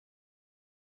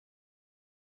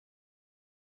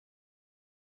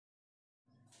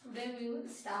Today we will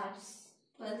start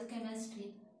 12th chemistry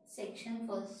section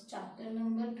 1st chapter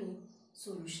number 2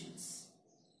 solutions.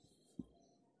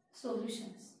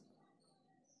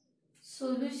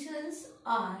 Solutions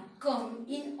are come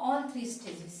in all three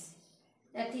stages,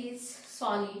 that is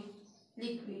solid,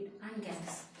 liquid and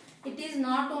gas. It is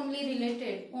not only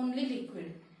related only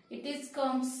liquid, it is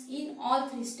comes in all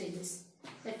three stages,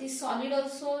 that is solid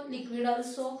also, liquid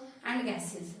also and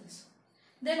gases also.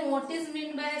 Then what is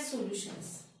meant by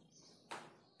solutions?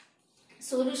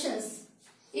 Solutions,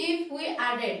 if we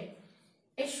added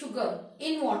a sugar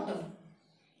in water,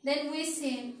 then we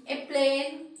see a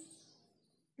plain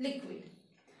liquid,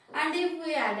 and if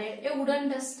we added a wooden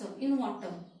duster in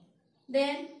water,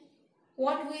 then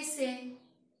what we say,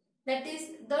 that is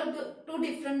the two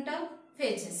different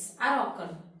phases are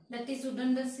occurred, that is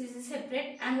wooden dust is a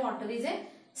separate and water is a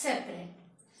separate.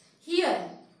 Here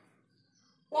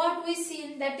what we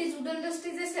see, that is wooden dust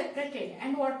is a separated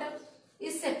and water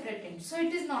is separated, so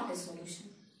it is not a solution.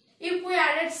 If we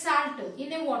added salt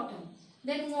in a water,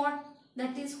 then what,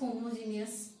 that is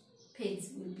homogeneous phase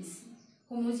will be seen,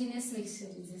 homogeneous mixture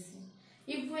is the same.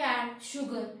 If we add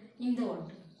sugar in the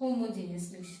water,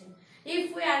 homogeneous mixture.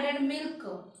 If we added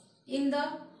milk in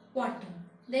the water,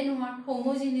 then what,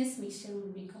 homogeneous mixture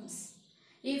will becomes.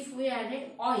 If we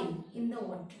added oil in the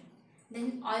water,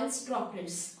 then oil's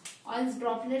droplets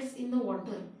in the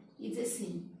water is the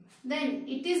same. Then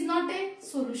it is not a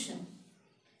solution.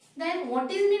 Then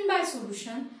what is meant by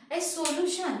solution? A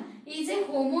solution is a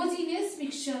homogeneous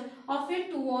mixture of a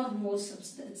two or more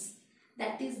substance.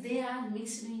 That is, they are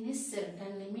mixed in a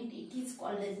certain limit. It is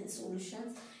called as a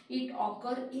solution. It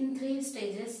occurs in three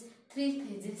stages, three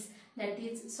phases, that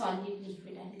is solid,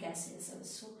 liquid and gases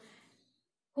also.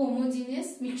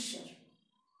 Homogeneous mixture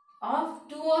of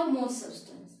two or more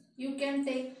substance. You can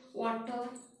take water,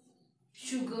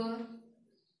 sugar,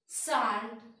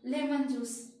 salt, lemon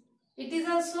juice. It is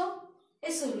also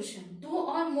a solution. Two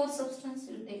or more substance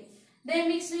you take. They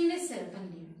mix in a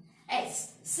certain limit.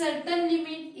 Yes, certain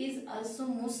limit is also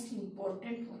most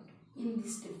important one in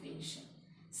this definition.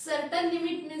 Certain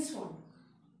limit means what?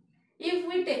 If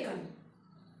we take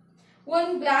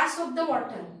one glass of the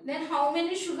water, then how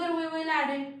many sugar we will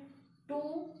add it? 2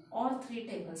 or 3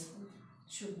 tablespoons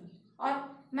sugar, or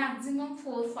maximum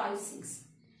 4, 5, 6.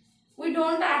 We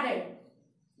don't add it.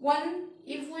 One,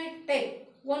 if we take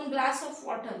 1 glass of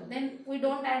water, then we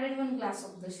don't add it 1 glass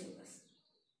of the sugars.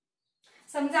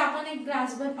 समजा आपण एक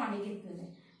ग्लासभर पाणी घेतलेलं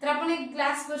आहे, तर आपण एक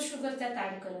ग्लासभर sugar त्यात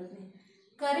ऍड करत नाही,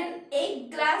 कारण एक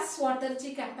ग्लास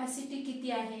वॉटरची कॅपॅसिटी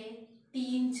किती आहे?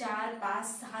 3, 4,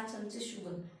 5, 6 चमचे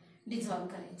शुगर डिझॉल्व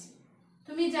करायचे.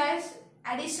 तुम्ही ज्यावेळेस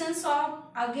ऍडिशन्स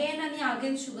ऑफ अगेन आणि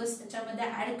अगेन शुगर्स त्याच्यामध्ये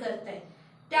ऍड करताय,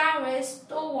 त्यावेळेस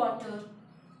तो वॉटर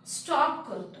स्टॉप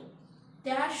करतो,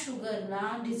 त्या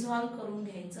शुगरला डिझॉल्व करून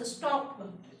घ्यायचं स्टॉप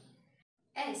करतो.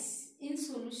 S in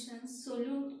solution,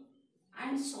 solute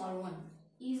and solvent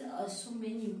is also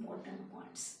many important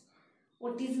parts.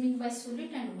 What is meant by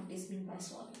solute and what is meant by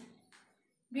solvent?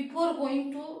 Before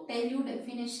going to tell you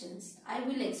definitions, I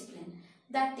will explain.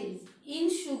 That is, in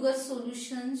sugar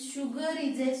solution, sugar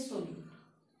is a solute.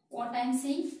 What I am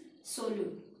saying?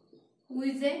 Solute. Who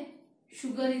is a?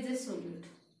 Sugar is a solute.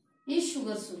 Is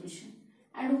sugar solution.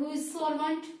 And who is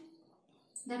solvent?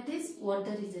 That is,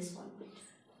 water is a solvent.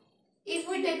 If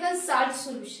we take a salt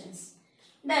solutions,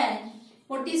 then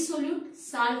what is solute?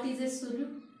 Salt is a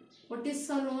solute. What is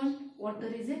solvent?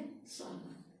 Water is a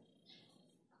solvent.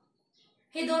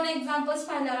 हे दोन examples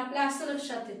पाहिल्यावर आपल्या असं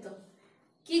लक्षात येतं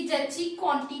की ज्याची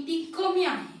quantity कमी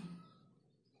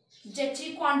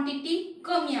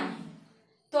आहे,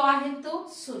 तो आहे तो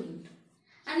सोल्यूट,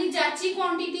 आणि ज्याची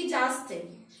क्वांटिटी जास्त आहे,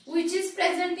 which is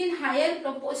present in higher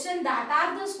proportion, that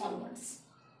are the solvents.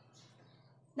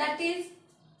 That is,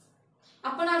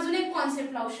 आपण अजून एक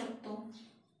कॉन्सेप्ट लावू शकतो.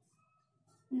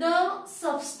 The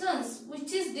substance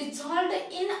which is dissolved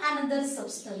in another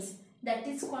substance, that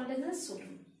is called as a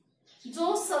solute.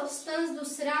 जो substance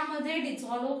दुसऱ्यामध्ये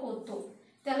डिझॉल्व होतो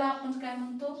त्याला आपण काय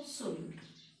म्हणतो? सोल्यूट.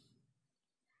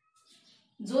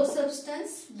 जो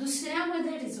सबस्टन्स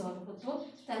दुसऱ्यामध्ये डिझॉल्व होतो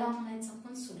त्याला म्हणायचं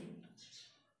आपण solute.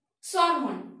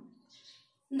 Solvent,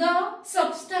 the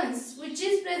substance which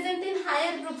is present in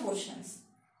higher proportions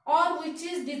or which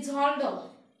is dissolved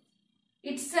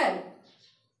itself,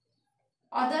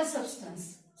 other substance,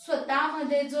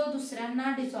 स्वतःमध्ये जो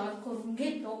दुसऱ्यांना डिझॉल्व करून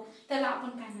घेतो त्याला आपण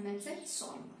काय म्हणायचं?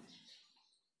 सॉल्व्हंट.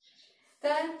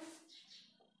 तर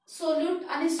सोल्यूट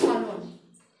आणि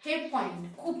सॉल्व्हंट हे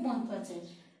पॉइंट खूप महत्वाचे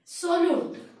आहे.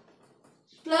 Solute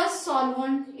plus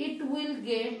solvent, it will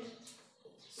get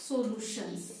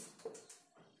solutions.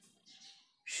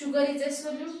 Sugar is a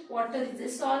solute, water is a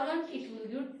solvent, it will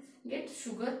give get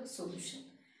sugar solution.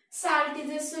 Salt is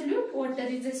a solute, water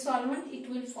is a solvent, it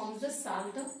will form the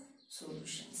salt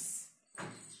solutions.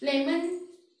 Lemon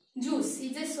juice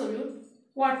is a solute,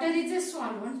 water is a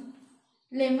solvent,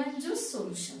 lemon juice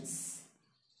solutions.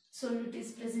 Solute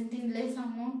is present in less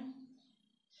amount,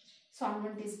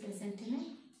 solvent is present in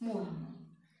a more amount.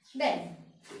 Then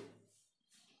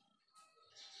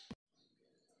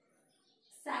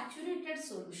saturated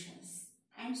solutions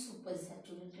and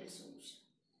supersaturated solution.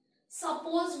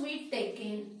 Suppose we take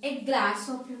in a glass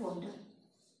of water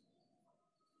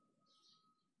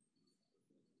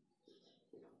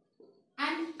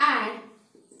and add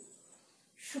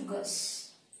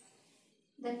sugars,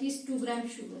 that is 2 gram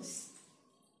sugars,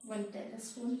 1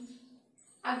 tablespoon.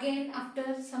 Again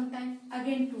after some time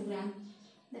again 2 gram,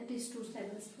 that is 2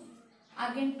 tablespoons.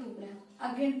 Again 2 gram,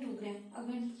 again 2 gram,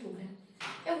 again 2 gram.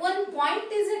 At one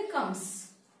point is it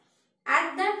comes.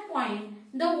 At that point,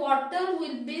 the water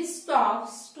will be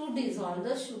stops to dissolve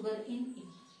the sugar in it.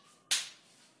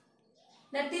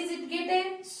 That is, it get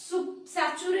a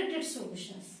saturated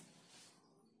solutions.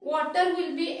 Water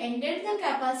will be ended the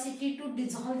capacity to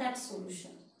dissolve that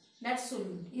solution, that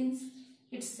solute in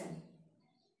itself.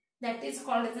 That is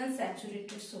called as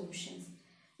unsaturated solutions.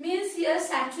 Means here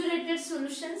saturated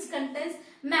solutions contains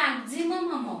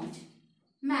maximum amount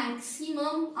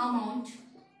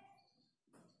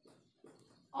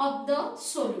of the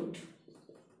solute.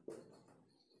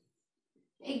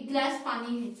 एक glass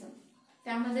पाणी घ्यायचं,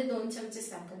 त्यामध्ये 2 चमचे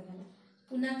साखर घाला,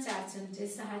 पुन्हा 4 चमचे,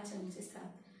 6 चमचे,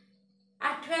 7,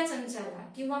 8व्या चमच्याला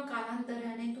किंवा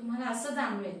कालांतराने तुम्हाला असं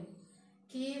जाणवेल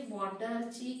की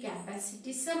वॉटरची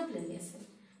कॅपॅसिटी संपलेली असेल,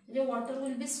 म्हणजे water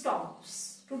will be stops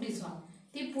to dissolve.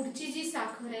 ती पुढची जी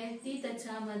साखर आहे ती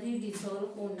त्याच्यामध्ये डिझॉल्व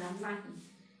होणार नाही.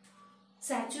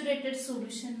 सॅच्युरेटेड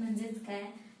सोल्युशन म्हणजेच काय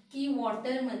की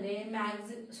वॉटर मध्ये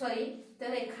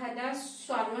तर एखाद्या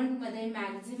सॉल्व्हेंट मध्ये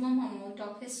maximum amount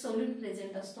of A solute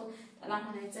present असतो, त्याला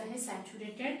म्हणायचं आहे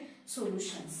सॅच्युरेटेड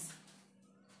सोल्युशन्स.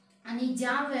 आणि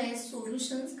ज्या वेळेस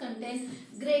solutions contain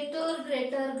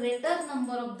greater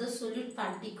number of the solute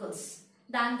particles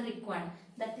than required,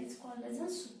 that is called as a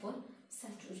super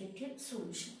saturated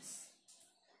solutions.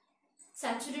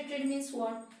 Saturated means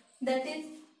what? That is,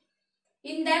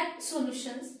 in that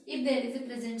solutions, if there is a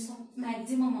presence of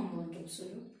maximum amount of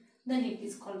solute, then it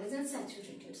is called as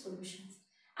unsaturated solutions.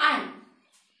 And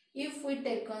if we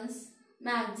take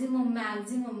maximum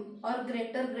or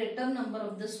greater number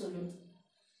of the solute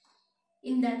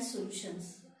in that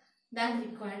solutions than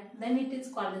required, then it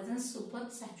is called as super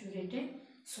saturated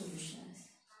solutions.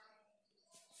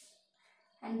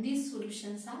 And these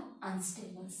solutions are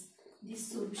unstable.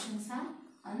 These solutions are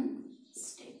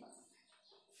unstable.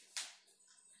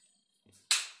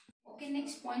 Okay,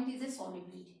 next point is a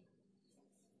solubility.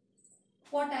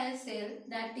 What I said,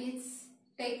 that is,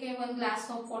 take a 1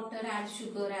 glass of water, add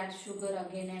sugar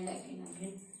again and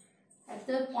again. At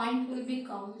the point will be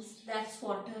comes, that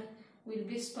water will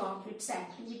be stop its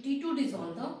activity to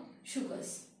dissolve the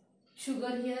sugars.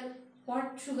 Sugar here,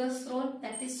 what sugar's role?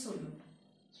 That is solute.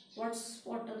 What's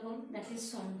water role? That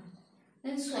is solvent.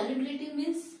 Then solubility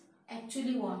means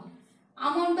actually what?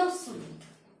 Amount of solute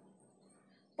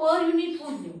per unit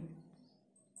volume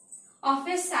of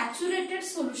a saturated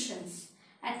solutions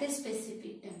at a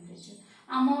specific temperature.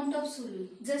 Amount of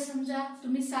solute. जर समजा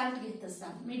तुम्ही salt घेत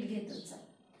असाल, मीठ घेत असाल,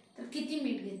 तर किती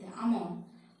मीठ घेते? Amount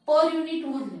per unit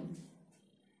volume.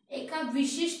 एका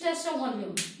विशिष्ट अशा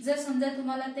व्हॉल्यूम, जर समजा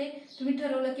तुम्हाला ते तुम्ही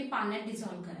ठरवलं की पाण्यात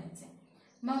डिझॉल्व करायचं,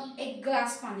 मग 1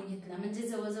 ग्लास पाणी घेतलं म्हणजे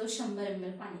जवळजवळ 100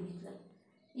 ml पाणी घेतलं.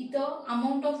 इथं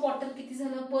अमाउंट ऑफ वॉटर किती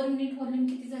झालं, पर युनिट व्हॉल्यूम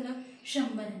किती झालं,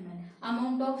 100 ml.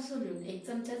 अमाउंट ऑफ सोल्यूट, 1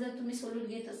 चमचा जर तुम्ही सोल्यूट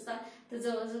घेत असाल तर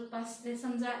जवळजवळ 5 ते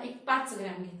समजा 5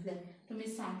 ग्रॅम घेतलं तुम्ही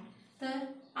साल्ट, तर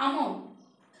अमाउंट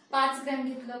 5 ग्रॅम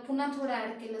घेतलं, पुन्हा थोडं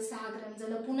ऍड केलं 6 ग्रॅम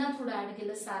झालं, पुन्हा थोडं ऍड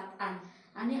केलं 7, 8,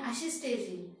 आणि अशी स्टेज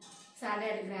येईल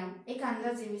 8.5 ग्रॅम. एक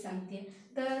अंदाजे मी सांगते,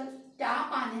 तर त्या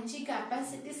पाण्याची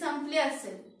कॅपॅसिटी संपली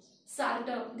असेल साल्ट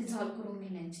डिझॉल्व करून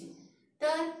घेण्याची.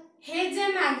 तर हे जे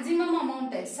मॅक्झिमम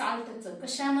अमाउंट आहे साल्टचं,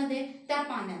 कशामध्ये? त्या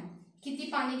पाण्यात. किती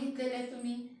पाणी घेतलेलं आहे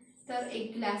तुम्ही? तर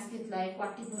 1 ग्लास घेतला, 1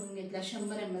 वाटी भरून घेतला,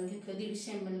 100 ml घेतलं,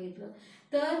 150 ml घेतलं,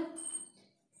 तर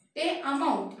ते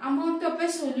amount of A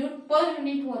solute per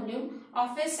unit volume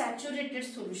of A saturated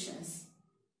solutions.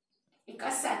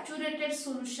 एका सॅच्युरेटेड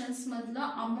सोल्युशन्स मधलं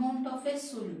amount of A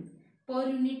solute per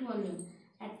unit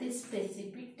volume at a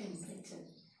specific temperature.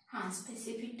 हा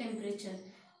स्पेसिफिक टेम्परेचर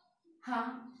हा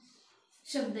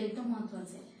शब्द इथं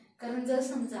महत्वाचा आहे, कारण जर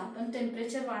समजा आपण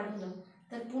टेम्परेचर वाढवलं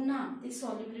तर पुन्हा ती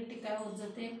सॉल्युबिलिटी काय होत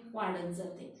जाते, वाढत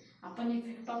जाते. आपण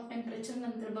इफेक्ट ऑफ टेम्परेचर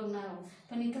नंतर बघणार आहोत,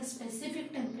 पण इथं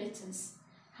स्पेसिफिक टेम्परेचर्स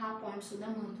हा पॉइंट सुद्धा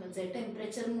महत्त्वाचा आहे.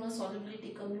 टेम्परेचरमुळे सॉल्युबिलिटी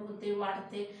कमी होते,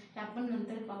 वाढते, हे आपण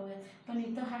नंतर पाहूया. पण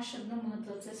इथं हा शब्द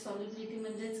महत्त्वाचा आहे. सॉल्युबिलिटी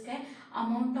म्हणजेच काय,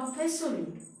 amount of A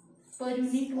solute per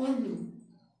unit volume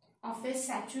of a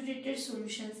saturated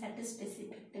solution at a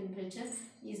specific temperature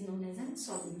is known as a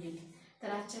solubility. तर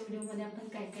आजच्या व्हिडिओमध्ये आपण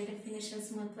काय काय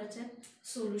डेफिनेशन्स महत्त्वाचे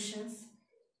सोल्युशन्स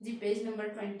जी पेज नंबर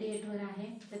 28 वर आहे,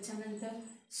 त्याच्यानंतर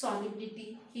सॉल्युबिलिटी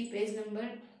ही पेज नंबर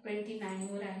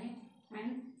 29 वर आहे,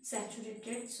 and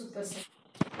saturated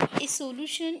सुपरसॅच्युरेटेड. A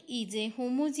solution is a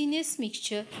homogeneous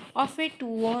mixture of a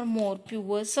two or more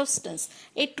pure substance.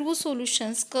 A true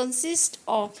solution consists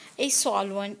of a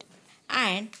solvent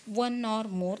and one or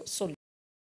more solute.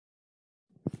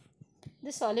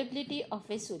 The solubility of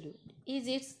a solute is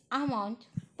its amount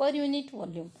per unit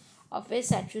volume of a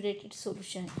saturated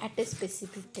solution at a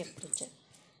specific temperature.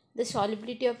 The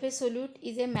solubility of a solute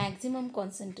is a maximum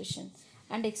concentration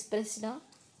and expressed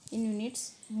in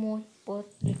units mole per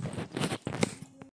liter.